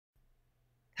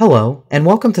Hello, and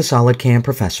welcome to SolidCAM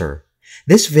Professor.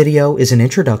 This video is an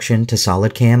introduction to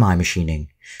SolidCAM iMachining,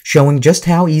 showing just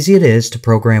how easy it is to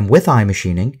program with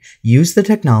iMachining, use the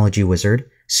technology wizard,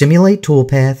 simulate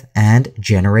toolpath, and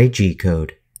generate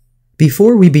Gcode.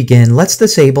 Before we begin, let's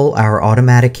disable our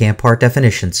automatic CAM part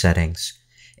definition settings.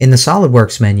 In the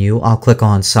SolidWorks menu, I'll click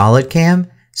on SolidCAM,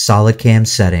 SolidCAM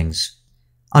Settings.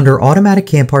 Under Automatic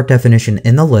CAM Part Definition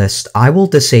in the list, I will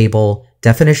disable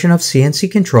Definition of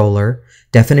CNC Controller,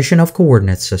 Definition of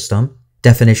Coordinate System,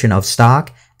 Definition of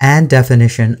Stock, and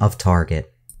Definition of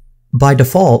Target. By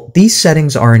default, these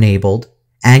settings are enabled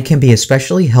and can be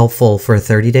especially helpful for a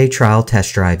 30-day trial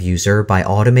test drive user by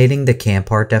automating the CAM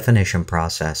part definition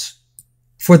process.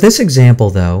 For this example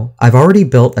though, I've already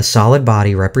built a solid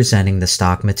body representing the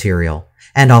stock material,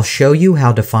 and I'll show you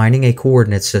how defining a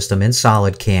coordinate system in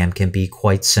SolidCAM can be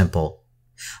quite simple.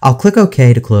 I'll click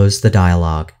OK to close the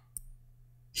dialog.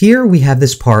 Here we have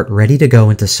this part ready to go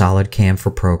into SolidCAM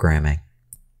for programming.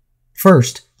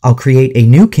 First, I'll create a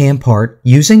new CAM part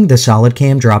using the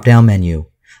SolidCAM drop-down menu.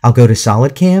 I'll go to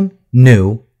SolidCAM,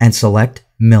 New, and select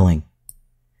Milling.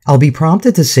 I'll be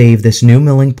prompted to save this new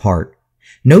milling part.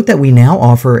 Note that we now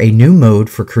offer a new mode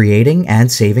for creating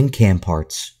and saving CAM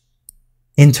parts.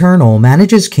 Internal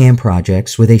manages CAM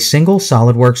projects with a single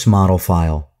SolidWorks model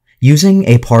file, using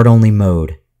a part-only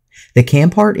mode. The CAM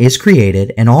part is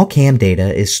created and all CAM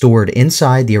data is stored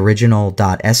inside the original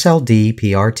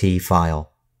 .sld.prt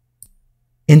file.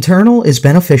 Internal is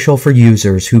beneficial for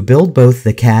users who build both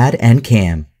the CAD and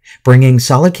CAM, bringing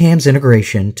SolidCAM's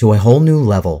integration to a whole new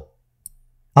level.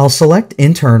 I'll select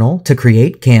Internal to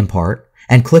create CAM part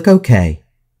and click OK.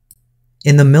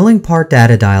 In the Milling Part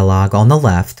Data dialog on the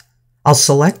left, I'll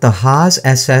select the Haas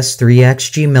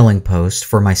SS3XG milling post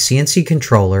for my CNC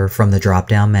controller from the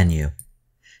drop-down menu.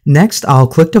 Next, I'll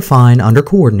click Define under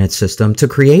Coordinate System to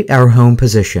create our home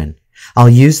position. I'll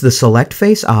use the Select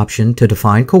Face option to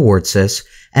define coordinates,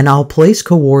 and I'll place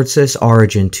coordinates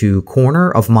origin to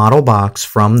corner of model box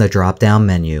from the drop-down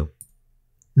menu.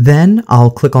 Then,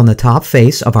 I'll click on the top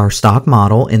face of our stock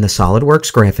model in the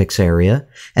SolidWorks graphics area,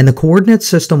 and the coordinate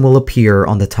system will appear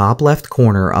on the top left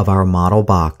corner of our model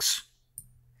box.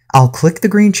 I'll click the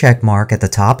green check mark at the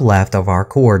top left of our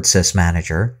Coordinates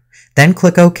Manager, then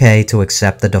click OK to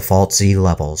accept the default Z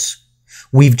levels.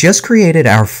 We've just created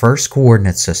our first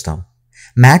coordinate system,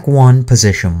 Mach 1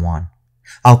 Position 1.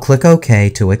 I'll click OK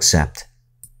to accept.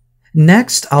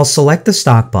 Next, I'll select the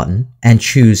Stock button and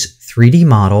choose 3D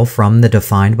Model from the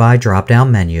Defined By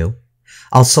drop-down menu.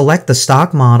 I'll select the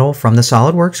stock model from the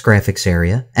SolidWorks graphics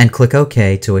area and click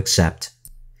OK to accept.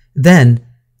 Then,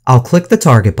 I'll click the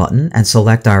Target button and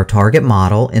select our target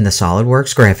model in the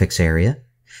SolidWorks graphics area.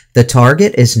 The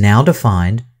target is now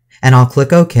defined, and I'll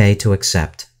click OK to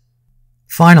accept.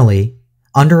 Finally,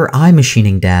 under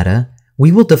iMachining data,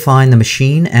 we will define the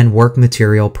machine and work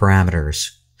material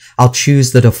parameters. I'll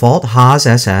choose the default Haas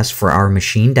SS for our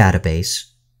machine database.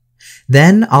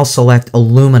 Then I'll select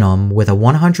aluminum with a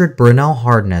 100 Brunel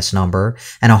hardness number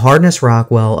and a hardness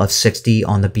Rockwell of 60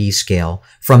 on the B scale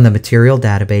from the material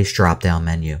database drop-down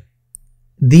menu.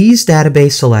 These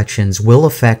database selections will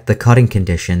affect the cutting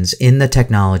conditions in the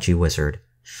technology wizard,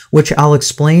 which I'll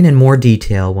explain in more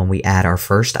detail when we add our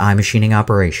first iMachining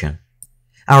operation.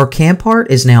 Our CAM part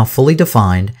is now fully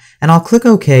defined, and I'll click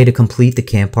OK to complete the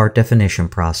CAM part definition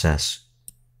process.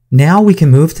 Now we can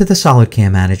move to the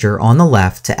SolidCAM Manager on the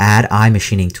left to add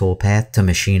iMachining toolpath to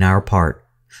machine our part.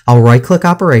 I'll right-click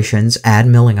Operations, Add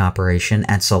Milling Operation,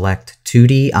 and select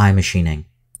 2D iMachining.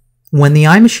 When the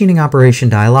iMachining operation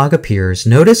dialog appears,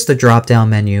 notice the drop-down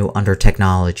menu under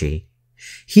Technology.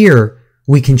 Here,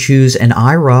 we can choose an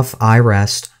iRough,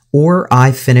 iRest, or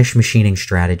iFinish machining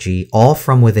strategy, all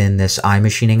from within this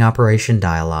iMachining operation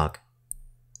dialog.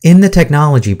 In the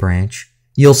Technology branch,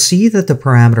 you'll see that the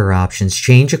parameter options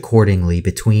change accordingly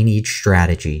between each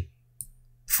strategy.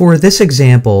 For this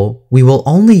example, we will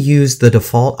only use the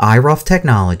default iRough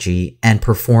technology and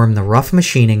perform the rough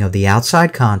machining of the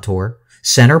outside contour,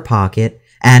 center pocket,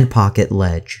 and pocket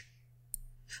ledge.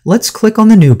 Let's click on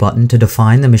the New button to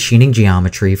define the machining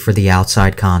geometry for the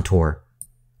outside contour.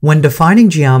 When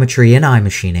defining geometry in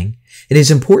iMachining, it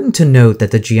is important to note that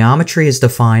the geometry is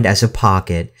defined as a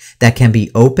pocket that can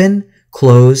be open,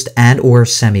 closed, and/or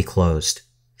semi-closed.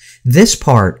 This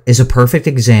part is a perfect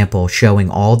example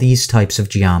showing all these types of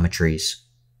geometries.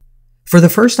 For the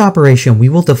first operation, we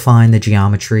will define the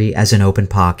geometry as an open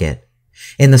pocket.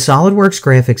 In the SolidWorks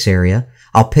graphics area,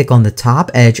 I'll pick on the top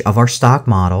edge of our stock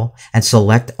model and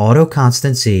select Auto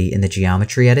Constant Z in the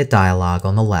Geometry Edit dialog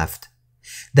on the left.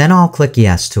 Then I'll click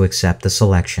Yes to accept the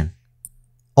selection.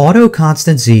 Auto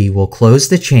Constant Z will close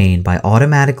the chain by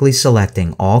automatically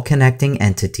selecting all connecting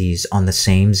entities on the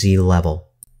same Z level.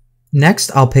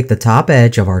 Next, I'll pick the top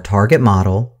edge of our target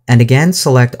model and again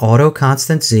select Auto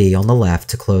Constant Z on the left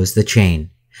to close the chain.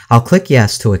 I'll click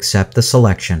Yes to accept the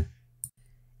selection.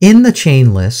 In the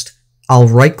chain list, I'll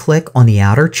right-click on the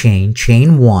outer chain,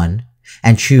 Chain 1,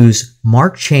 and choose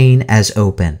Mark Chain as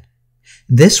Open.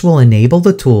 This will enable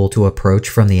the tool to approach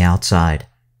from the outside.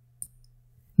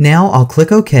 Now I'll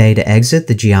click OK to exit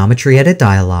the Geometry Edit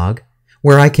dialog,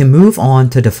 where I can move on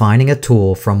to defining a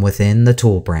tool from within the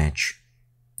tool branch.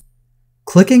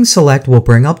 Clicking Select will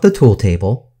bring up the tool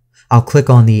table. I'll click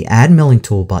on the Add Milling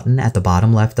Tool button at the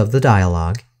bottom left of the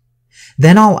dialog.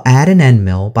 Then I'll add an end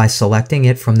mill by selecting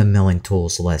it from the Milling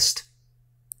Tools list.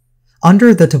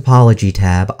 Under the Topology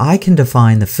tab, I can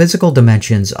define the physical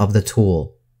dimensions of the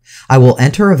tool. I will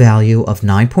enter a value of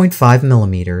 9.5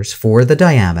 millimeters for the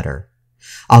diameter.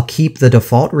 I'll keep the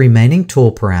default remaining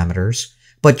tool parameters,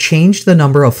 but change the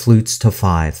number of flutes to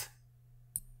 5.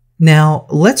 Now,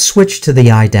 let's switch to the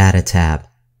iData tab.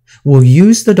 We'll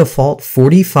use the default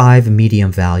 45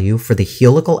 medium value for the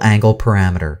helical angle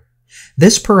parameter.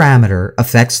 This parameter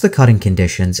affects the cutting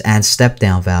conditions and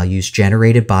step-down values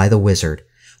generated by the wizard,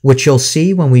 which you'll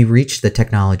see when we reach the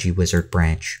Technology Wizard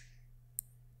branch.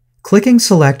 Clicking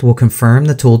Select will confirm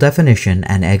the tool definition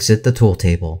and exit the tool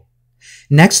table.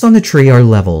 Next on the tree are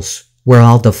levels, where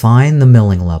I'll define the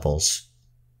milling levels.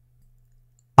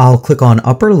 I'll click on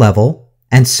Upper Level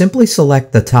and simply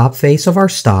select the top face of our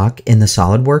stock in the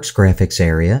SolidWorks graphics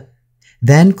area,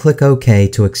 then click OK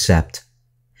to accept.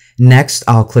 Next,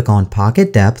 I'll click on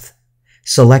Pocket Depth,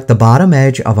 select the bottom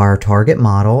edge of our target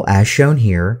model as shown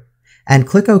here, and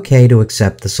click OK to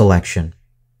accept the selection.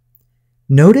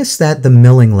 Notice that the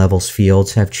milling levels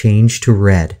fields have changed to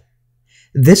red.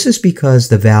 This is because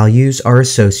the values are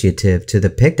associative to the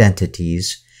picked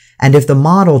entities, and if the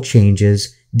model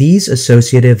changes, these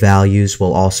associative values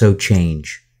will also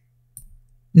change.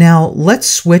 Now let's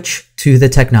switch to the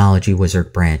Technology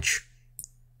Wizard branch.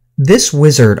 This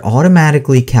wizard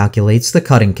automatically calculates the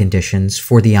cutting conditions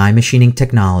for the iMachining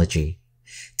technology,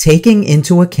 taking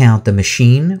into account the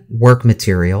machine, work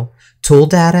material, tool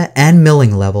data, and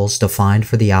milling levels defined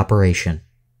for the operation.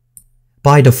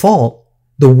 By default,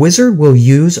 the wizard will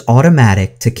use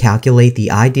automatic to calculate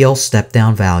the ideal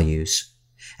step-down values.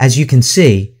 As you can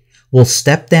see, we'll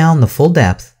step down the full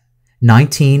depth,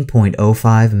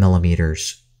 19.05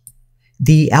 millimeters.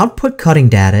 The output cutting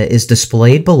data is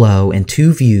displayed below in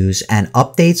two views and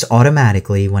updates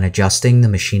automatically when adjusting the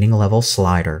machining level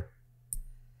slider.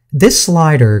 This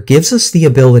slider gives us the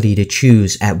ability to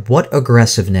choose at what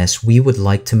aggressiveness we would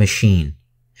like to machine.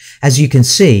 As you can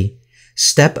see,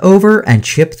 step over and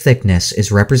chip thickness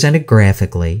is represented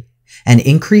graphically and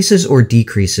increases or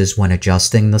decreases when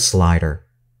adjusting the slider.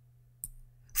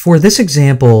 For this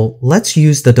example, let's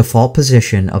use the default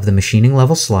position of the machining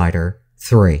level slider,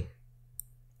 3.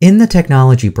 In the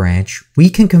Technology branch, we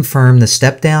can confirm the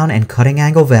step down and cutting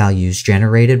angle values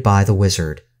generated by the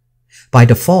wizard. By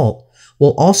default,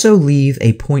 we'll also leave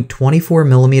a 0.24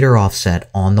 millimeter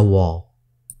offset on the wall.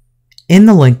 In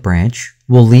the Link branch,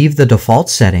 we'll leave the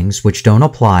default settings which don't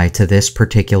apply to this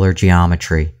particular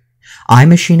geometry.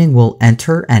 iMachining will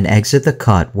enter and exit the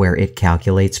cut where it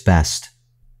calculates best.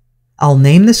 I'll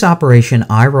name this operation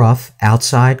iRough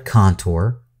Outside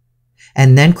Contour,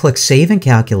 and then click Save and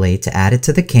Calculate to add it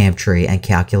to the CAM tree and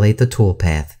calculate the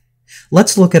toolpath.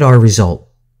 Let's look at our result.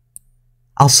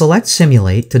 I'll select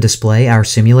Simulate to display our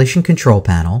simulation control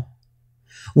panel.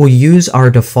 We'll use our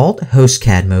default host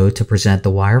CAD mode to present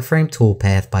the wireframe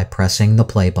toolpath by pressing the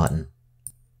play button.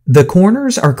 The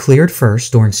corners are cleared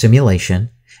first during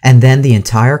simulation, and then the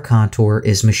entire contour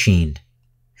is machined.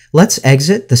 Let's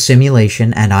exit the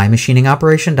simulation and iMachining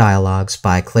operation dialogues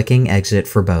by clicking Exit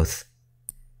for both.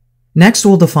 Next,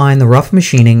 we'll define the rough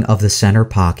machining of the center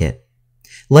pocket.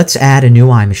 Let's add a new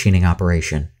iMachining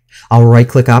operation. I'll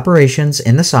right-click Operations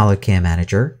in the SolidCAM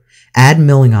Manager, add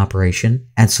Milling Operation,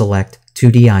 and select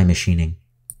 2D iMachining.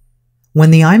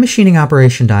 When the iMachining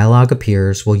operation dialog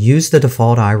appears, we'll use the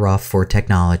default iRough for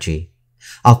technology.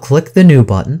 I'll click the New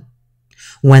button.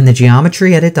 When the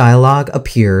Geometry Edit dialog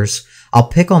appears, I'll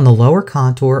pick on the lower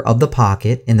contour of the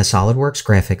pocket in the SolidWorks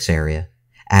graphics area,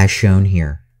 as shown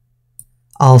here.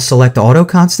 I'll select Auto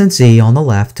Constant Z on the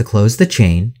left to close the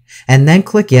chain, and then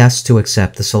click Yes to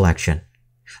accept the selection.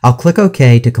 I'll click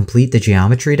OK to complete the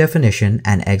geometry definition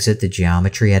and exit the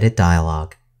Geometry Edit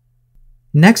dialog.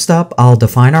 Next up, I'll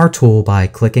define our tool by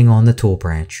clicking on the Tool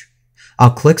branch.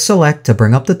 I'll click Select to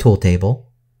bring up the tool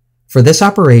table. For this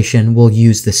operation, we'll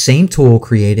use the same tool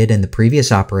created in the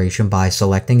previous operation by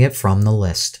selecting it from the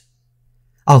list.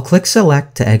 I'll click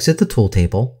Select to exit the tool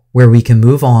table, where we can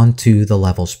move on to the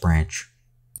Levels branch.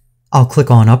 I'll click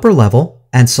on Upper Level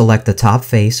and select the top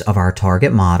face of our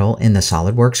target model in the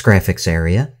SolidWorks graphics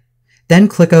area, then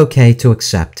click OK to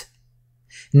accept.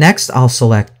 Next, I'll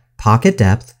select Pocket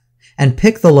Depth and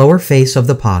pick the lower face of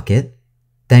the pocket,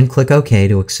 then click OK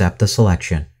to accept the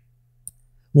selection.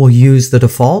 We'll use the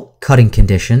default cutting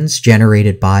conditions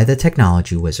generated by the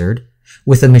Technology Wizard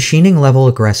with a machining level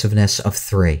aggressiveness of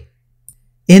 3.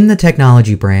 In the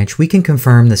Technology branch, we can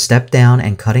confirm the step down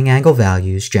and cutting angle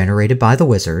values generated by the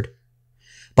wizard.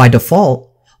 By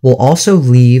default, we'll also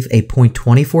leave a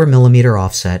 0.24mm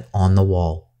offset on the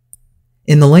wall.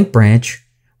 In the Link branch,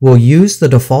 we'll use the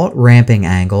default ramping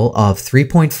angle of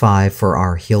 3.5 for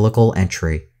our helical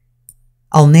entry.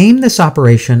 I'll name this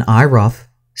operation iRough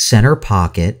Center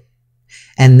Pocket,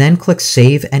 and then click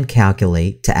Save and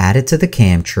Calculate to add it to the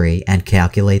CAM tree and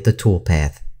calculate the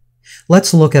toolpath.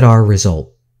 Let's look at our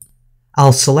result.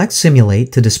 I'll select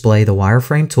Simulate to display the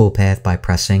wireframe toolpath by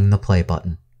pressing the play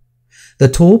button. The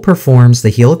tool performs the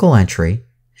helical entry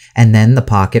and then the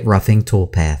pocket roughing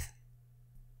toolpath.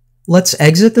 Let's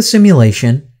exit the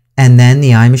simulation and then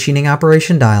the iMachining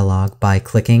operation dialog by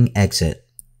clicking Exit.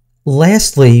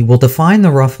 Lastly, we'll define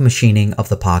the rough machining of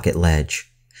the pocket ledge.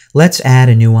 Let's add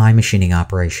a new iMachining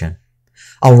operation.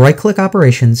 I'll right-click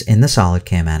Operations in the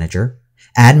SolidCAM Manager,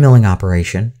 add Milling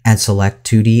Operation, and select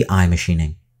 2D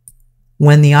iMachining.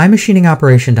 When the iMachining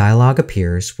operation dialog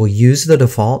appears, we'll use the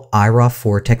default iRough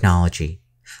 4 technology.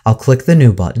 I'll click the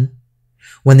New button.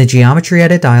 When the Geometry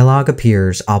Edit dialog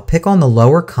appears, I'll pick on the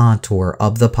lower contour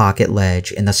of the pocket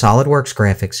ledge in the SolidWorks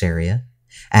graphics area,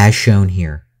 as shown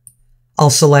here. I'll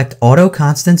select Auto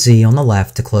Constant Z on the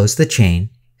left to close the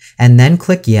chain, and then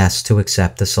click Yes to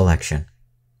accept the selection.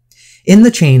 In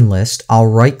the chain list, I'll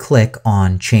right-click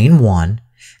on Chain 1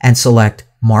 and select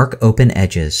Mark Open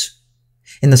Edges.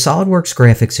 In the SolidWorks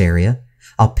graphics area,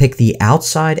 I'll pick the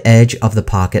outside edge of the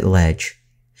pocket ledge.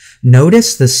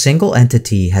 Notice the single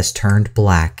entity has turned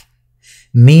black,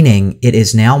 meaning it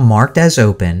is now marked as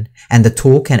open and the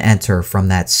tool can enter from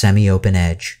that semi-open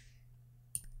edge.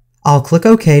 I'll click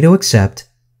OK to accept,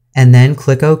 and then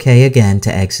click OK again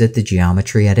to exit the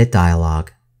Geometry Edit dialog.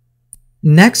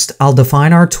 Next, I'll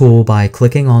define our tool by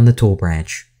clicking on the Tool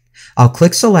branch. I'll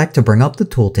click Select to bring up the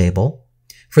tool table.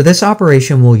 For this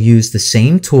operation, we'll use the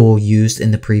same tool used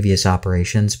in the previous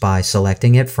operations by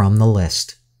selecting it from the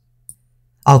list.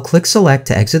 I'll click Select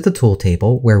to exit the tool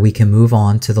table, where we can move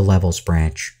on to the Levels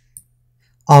branch.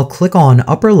 I'll click on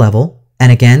Upper Level and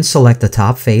again select the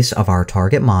top face of our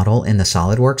target model in the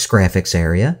SolidWorks graphics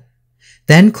area,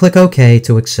 then click OK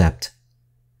to accept.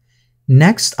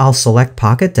 Next, I'll select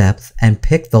Pocket Depth and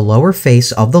pick the lower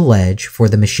face of the ledge for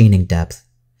the machining depth,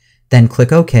 then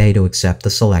click OK to accept the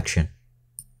selection.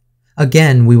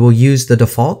 Again, we will use the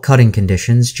default cutting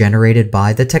conditions generated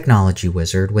by the Technology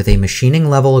Wizard with a machining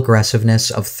level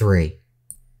aggressiveness of 3.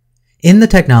 In the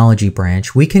Technology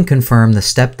branch, we can confirm the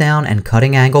step down and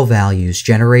cutting angle values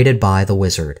generated by the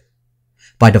wizard.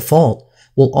 By default,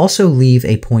 we'll also leave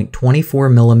a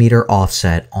 0.24mm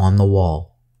offset on the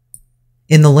wall.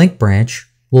 In the Link branch,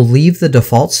 we'll leave the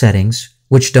default settings,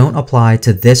 which don't apply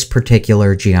to this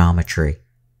particular geometry.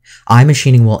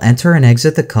 iMachining will enter and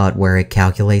exit the cut where it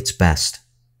calculates best.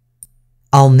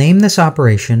 I'll name this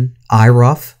operation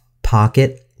iRough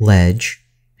Pocket Ledge,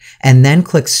 and then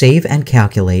click Save and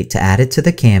Calculate to add it to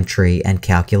the CAM tree and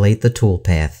calculate the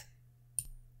toolpath.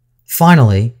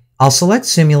 Finally, I'll select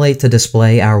Simulate to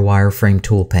display our wireframe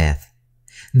toolpath.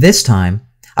 This time,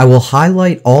 I will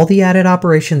highlight all the added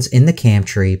operations in the CAM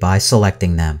tree by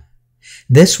selecting them.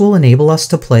 This will enable us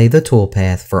to play the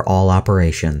toolpath for all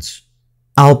operations.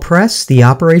 I'll press the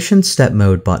Operation Step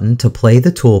Mode button to play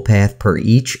the toolpath per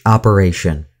each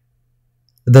operation.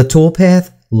 The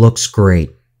toolpath looks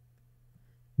great.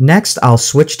 Next, I'll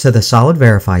switch to the Solid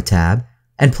Verify tab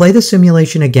and play the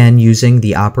simulation again using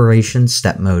the Operation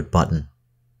Step Mode button.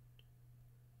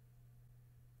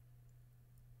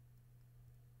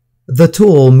 The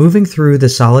tool moving through the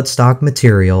solid stock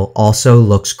material also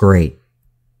looks great.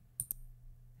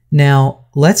 Now,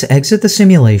 let's exit the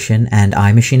simulation and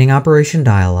iMachining operation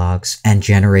dialogs and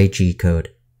generate Gcode.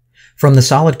 From the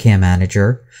SolidCAM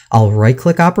Manager, I'll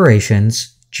right-click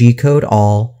Operations, Gcode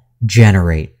All,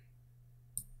 Generate.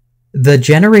 The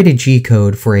generated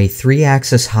Gcode for a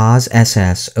 3-axis Haas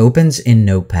SS opens in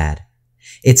Notepad.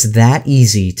 It's that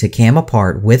easy to cam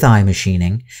apart with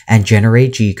iMachining and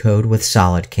generate Gcode with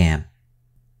SolidCAM.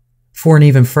 For an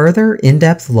even further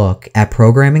in-depth look at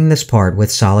programming this part with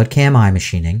SolidCAM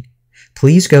iMachining,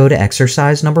 please go to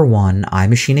Exercise Number 1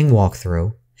 iMachining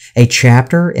Walkthrough, a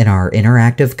chapter in our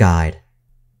interactive guide.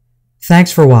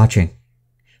 Thanks for watching.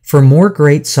 For more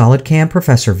great SolidCAM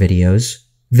Professor videos,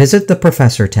 visit the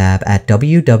Professor tab at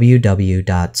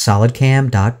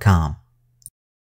www.solidcam.com.